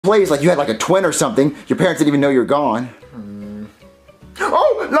Plays like you had like a twin or something. Your parents didn't even know you were gone.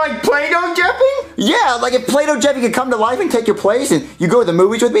 Oh, like Play-Doh Jeffy? Yeah, like if Play-Doh Jeffy could come to life and take your place and you go to the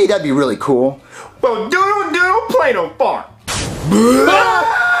movies with me, that'd be really cool. Well, doodle Play-Doh fart.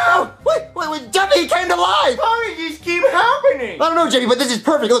 Wait, Jeffy came to life! How did this keep happening? I don't know, Jeffy, but this is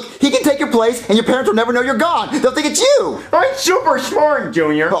perfect. Look, he can take your place and your parents will never know you're gone. They'll think it's you. I'm super smart,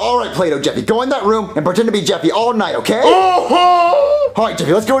 Junior. All right, Play-Doh Jeffy, go in that room and pretend to be Jeffy all night, okay? Oh! All right,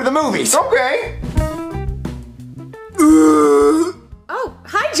 Jeffy, let's go to the movies. Okay. Oh,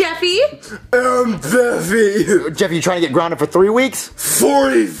 hi, Jeffy. I'm Jeffy. Jeffy, you trying to get grounded for 3 weeks?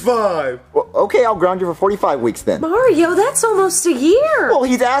 45. Well, okay, I'll ground you for 45 weeks then. Mario, that's almost a year. Well,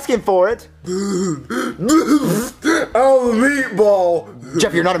 he's asking for it. I'm a meatball.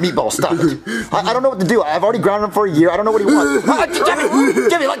 Jeffy, you're not a meatball. Stop it. I don't know what to do. I've already grounded him for a year. I don't know what he wants.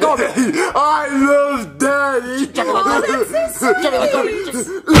 Jeffy, let go of it. I love Daddy. Jeffy, let go of it. That's so Jeffy, let go of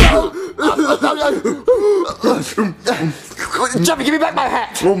it. Jeffy, give me back my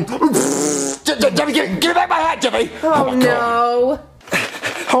hat. Jeffy, give me back my hat, Jeffy. Oh, no.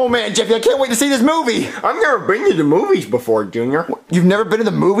 Oh man, Jeffy, I can't wait to see this movie. I've never been to the movies before, Junior. You've never been to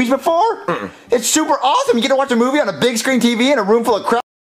the movies before? It's super awesome. You get to watch a movie on a big screen TV in a room full of crowd.